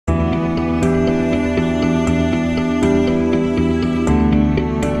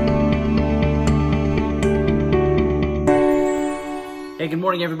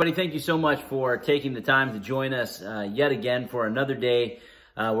morning, everybody. Thank you so much for taking the time to join us yet again for another day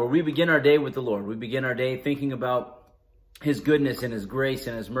where we begin our day with the Lord. We begin our day thinking about His goodness and His grace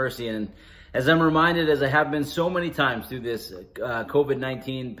and His mercy. And as I'm reminded, as I have been so many times through this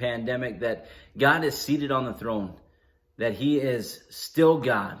COVID-19 pandemic, that God is seated on the throne, that He is still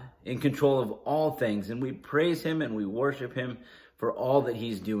God in control of all things. And we praise Him and we worship Him for all that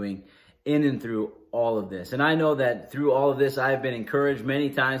He's doing in and through all of this. And I know that through all of this, I've been encouraged many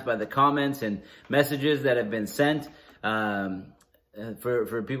times by the comments and messages that have been sent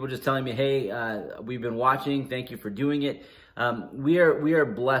for people just telling me, hey, we've been watching. Thank you for doing it. We are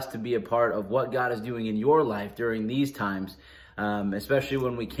blessed to be a part of what God is doing in your life during these times, especially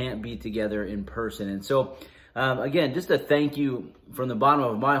when we can't be together in person. And so, again, just a thank you from the bottom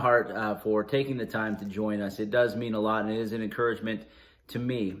of my heart for taking the time to join us. It does mean a lot, and it is an encouragement to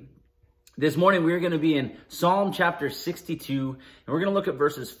me. This morning, we're going to be in Psalm chapter 62, and we're going to look at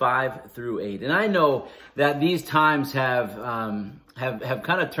verses 5 through 8. And I know that these times have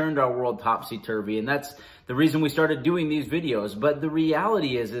kind of turned our world topsy-turvy, and that's the reason we started doing these videos. But the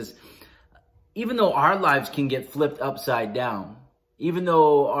reality is even though our lives can get flipped upside down, even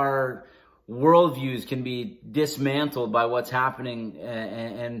though our worldviews can be dismantled by what's happening,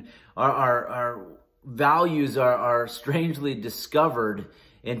 and our values are strangely discovered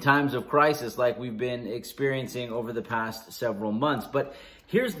in times of crisis like we've been experiencing over the past several months. But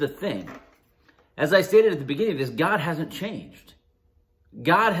here's the thing. As I stated at the beginning of this, God hasn't changed.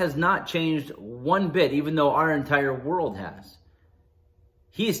 God has not changed one bit, even though our entire world has.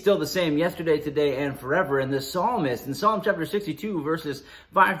 He is still the same yesterday, today, and forever. And the psalmist in Psalm chapter 62, verses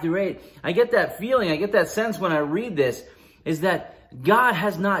 5 through 8, I get that feeling, I get that sense when I read this, is that God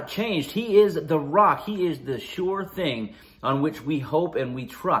has not changed. He is the rock. He is the sure thing on which we hope and we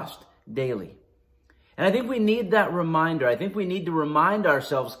trust daily. And I think we need that reminder. I think we need to remind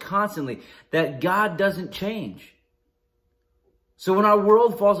ourselves constantly that God doesn't change. So when our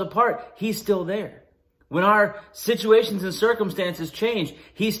world falls apart, He's still there. When our situations and circumstances change,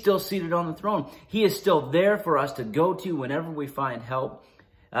 He's still seated on the throne. He is still there for us to go to whenever we find help,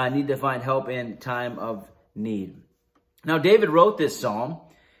 need to find help in time of need. Now, David wrote this psalm,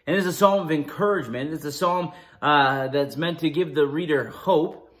 and it's a psalm of encouragement. It's a psalm that's meant to give the reader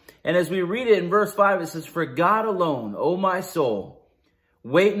hope. And as we read it in verse 5, it says, "For God alone, O my soul,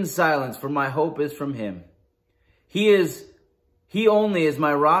 wait in silence, for my hope is from Him. He only is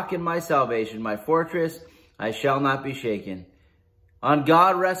my rock and my salvation, my fortress, I shall not be shaken. On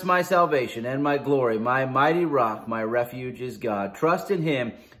God rests my salvation and my glory, my mighty rock, my refuge is God. Trust in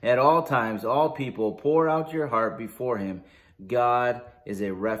Him at all times, all people, pour out your heart before Him. God is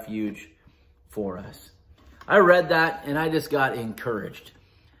a refuge for us." I read that and I just got encouraged.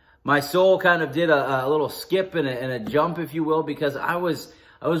 My soul kind of did a little skip and a jump, if you will, because I was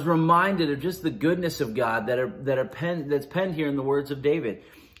reminded of just the goodness of God that's penned here in the words of David.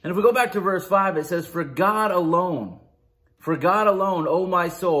 And if we go back to verse 5, it says, For God alone, O my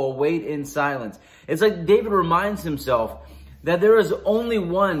soul, wait in silence." It's like David reminds himself that there is only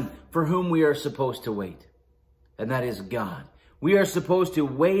one for whom we are supposed to wait, and that is God. We are supposed to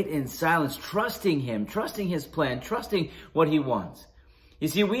wait in silence, trusting Him, trusting His plan, trusting what He wants. You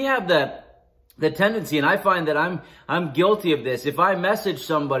see, we have the tendency, and I find that I'm guilty of this. If I message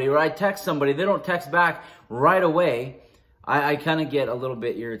somebody or I text somebody, they don't text back right away, I kind of get a little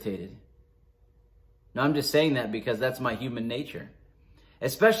bit irritated. Now, I'm just saying that because that's my human nature.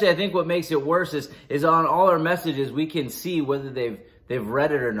 Especially, I think what makes it worse is on all our messages, we can see whether they've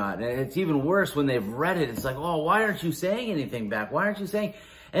read it or not. And it's even worse when they've read it. It's like, oh, why aren't you saying anything back? Why aren't you saying?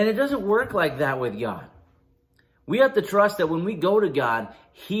 And it doesn't work like that with God. We have to trust that when we go to God,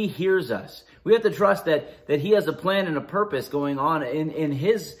 He hears us. We have to trust that He has a plan and a purpose going on in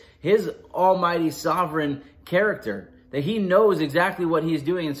His almighty sovereign character, that He knows exactly what He's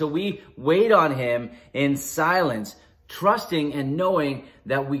doing. And so we wait on Him in silence, trusting and knowing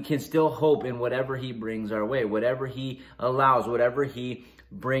that we can still hope in whatever He brings our way, whatever He allows, whatever He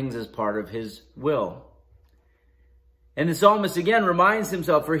brings as part of His will. And the psalmist again reminds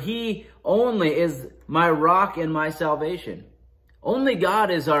himself, for He only is my rock and my salvation. Only God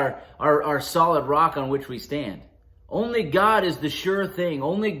is our solid rock on which we stand. Only God is the sure thing.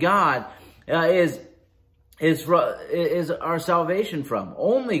 Only God is our salvation from.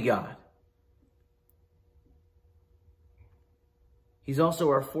 Only God. He's also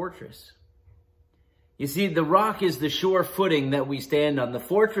our fortress. You see, the rock is the sure footing that we stand on. The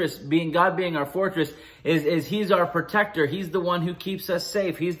fortress, God being our fortress, is He's our protector. He's the one who keeps us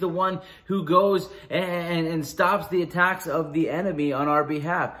safe. He's the one who goes and stops the attacks of the enemy on our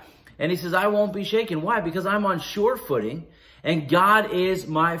behalf. And He says, I won't be shaken. Why? Because I'm on sure footing. And God is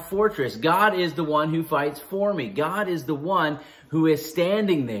my fortress. God is the one who fights for me. God is the one who is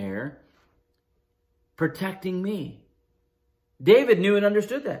standing there protecting me. David knew and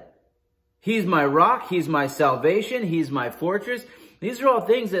understood that. He's my rock. He's my salvation. He's my fortress. These are all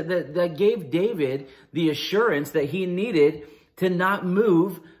things that gave David the assurance that he needed to not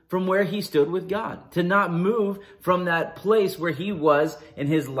move from where he stood with God, to not move from that place where he was in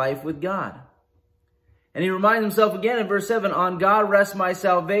his life with God. And he reminds himself again in verse 7, on God rests my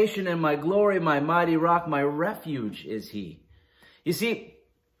salvation and my glory, my mighty rock, my refuge is he. You see,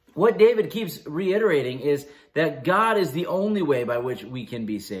 what David keeps reiterating is that God is the only way by which we can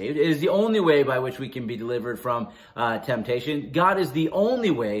be saved. It is the only way by which we can be delivered from temptation. God is the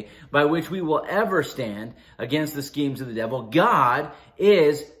only way by which we will ever stand against the schemes of the devil. God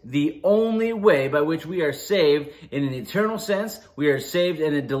is the only way by which we are saved in an eternal sense. We are saved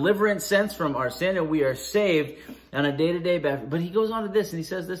in a deliverance sense from our sin, and we are saved on a day-to-day basis. But he goes on to this, and he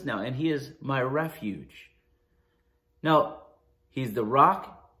says this now, and he is my refuge. Now, he's the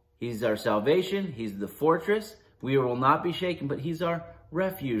rock. He's our salvation. He's the fortress. We will not be shaken, but he's our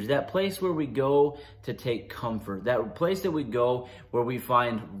refuge. That place where we go to take comfort. That place that we go where we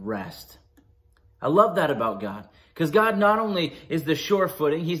find rest. I love that about God. Because God not only is the sure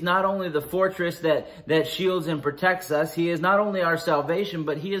footing, he's not only the fortress that shields and protects us. He is not only our salvation,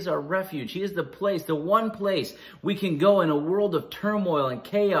 but he is our refuge. He is the place, the one place we can go in a world of turmoil and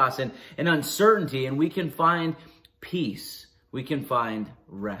chaos and uncertainty, and we can find peace. We can find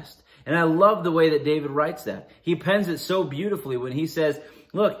rest. And I love the way that David writes that. He pens it so beautifully when he says,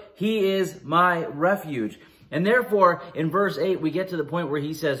 look, he is my refuge. And therefore, in verse 8, we get to the point where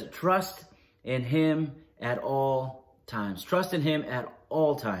he says, trust in him at all times. Trust in him at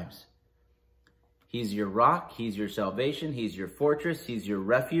all times. He's your rock. He's your salvation. He's your fortress. He's your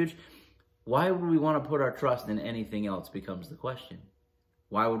refuge. Why would we want to put our trust in anything else becomes the question.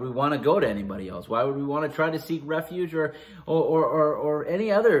 Why would we want to go to anybody else? Why would we want to try to seek refuge or any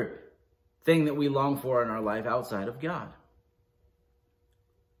other thing that we long for in our life outside of God?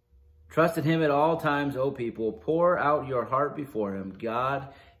 Trust in him at all times, O people. Pour out your heart before him. God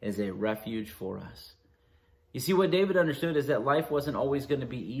is a refuge for us. You see, what David understood is that life wasn't always going to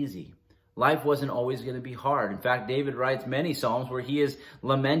be easy. Life wasn't always going to be hard. In fact, David writes many psalms where he is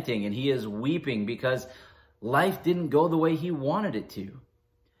lamenting and he is weeping because life didn't go the way he wanted it to.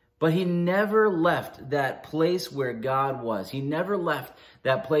 But he never left that place where God was. He never left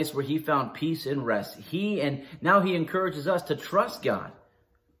that place where he found peace and rest. Now he encourages us to trust God,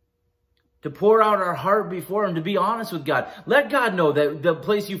 to pour out our heart before him, to be honest with God. Let God know that the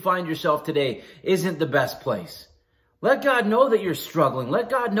place you find yourself today isn't the best place. Let God know that you're struggling.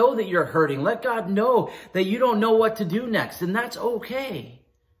 Let God know that you're hurting. Let God know that you don't know what to do next, and that's okay.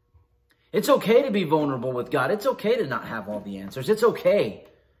 It's okay to be vulnerable with God. It's okay to not have all the answers. It's okay.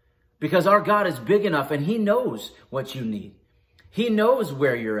 Because our God is big enough and he knows what you need. He knows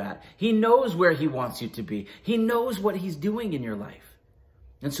where you're at. He knows where he wants you to be. He knows what he's doing in your life.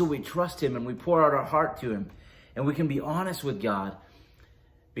 And so we trust him and we pour out our heart to him. And we can be honest with God.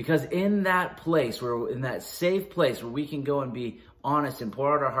 Because in that place, in that safe place where we can go and be honest and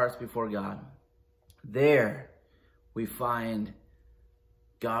pour out our hearts before God, there we find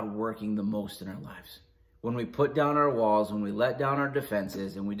God working the most in our lives. When we put down our walls, when we let down our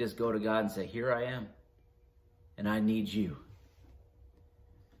defenses, and we just go to God and say, here I am, and I need you.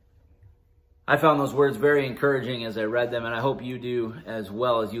 I found those words very encouraging as I read them, and I hope you do as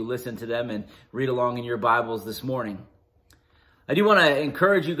well as you listen to them and read along in your Bibles this morning. I do want to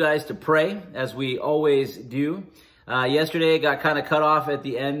encourage you guys to pray, as we always do. Yesterday, it got kind of cut off at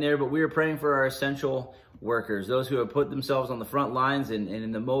the end there, but we were praying for our essential workers, those who have put themselves on the front lines and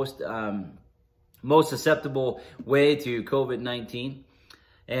in the most susceptible way to COVID-19.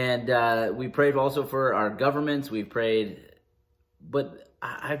 And we prayed also for our governments. We prayed, but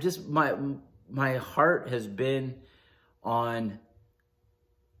my heart has been on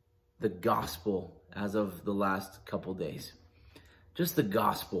the gospel as of the last couple days. Just the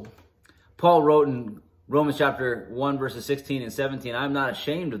gospel. Paul wrote in Romans chapter 1, verses 16 and 17, I'm not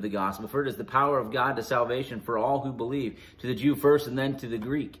ashamed of the gospel, for it is the power of God to salvation for all who believe, to the Jew first and then to the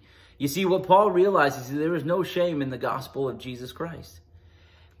Greek. You see, what Paul realizes is there is no shame in the gospel of Jesus Christ.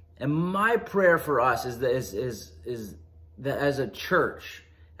 And my prayer for us is that as a church,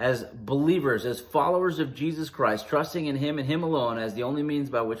 as believers, as followers of Jesus Christ, trusting in him and him alone as the only means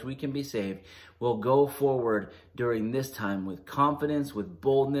by which we can be saved, we'll go forward during this time with confidence, with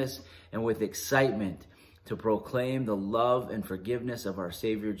boldness, and with excitement to proclaim the love and forgiveness of our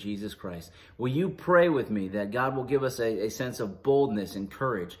Savior, Jesus Christ. Will you pray with me that God will give us a sense of boldness and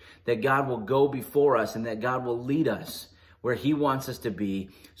courage, that God will go before us and that God will lead us where he wants us to be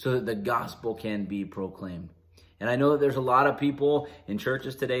so that the gospel can be proclaimed. And I know that there's a lot of people in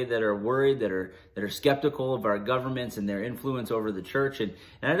churches today that are worried, that are skeptical of our governments and their influence over the church. And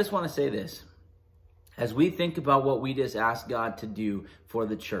I just want to say this. As we think about what we just asked God to do for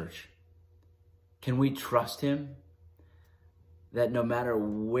the church, can we trust him that no matter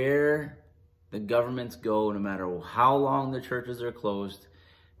where the governments go, no matter how long the churches are closed,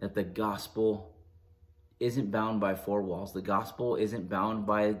 that the gospel isn't bound by four walls. The gospel isn't bound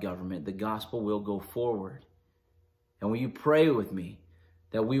by a government. The gospel will go forward. And will you pray with me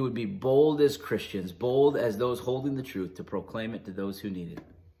that we would be bold as Christians, bold as those holding the truth, to proclaim it to those who need it.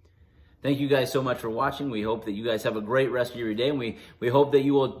 Thank you guys so much for watching. We hope that you guys have a great rest of your day. And we hope that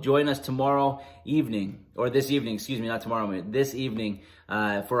you will join us tomorrow evening, or this evening, excuse me, not tomorrow, this evening,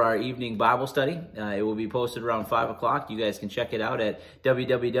 for our evening Bible study. It will be posted around 5 o'clock. You guys can check it out at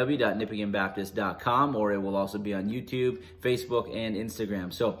www.nippeganbaptist.com, or it will also be on YouTube, Facebook, and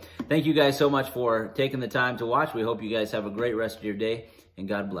Instagram. So thank you guys so much for taking the time to watch. We hope you guys have a great rest of your day, and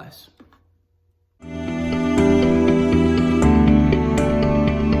God bless.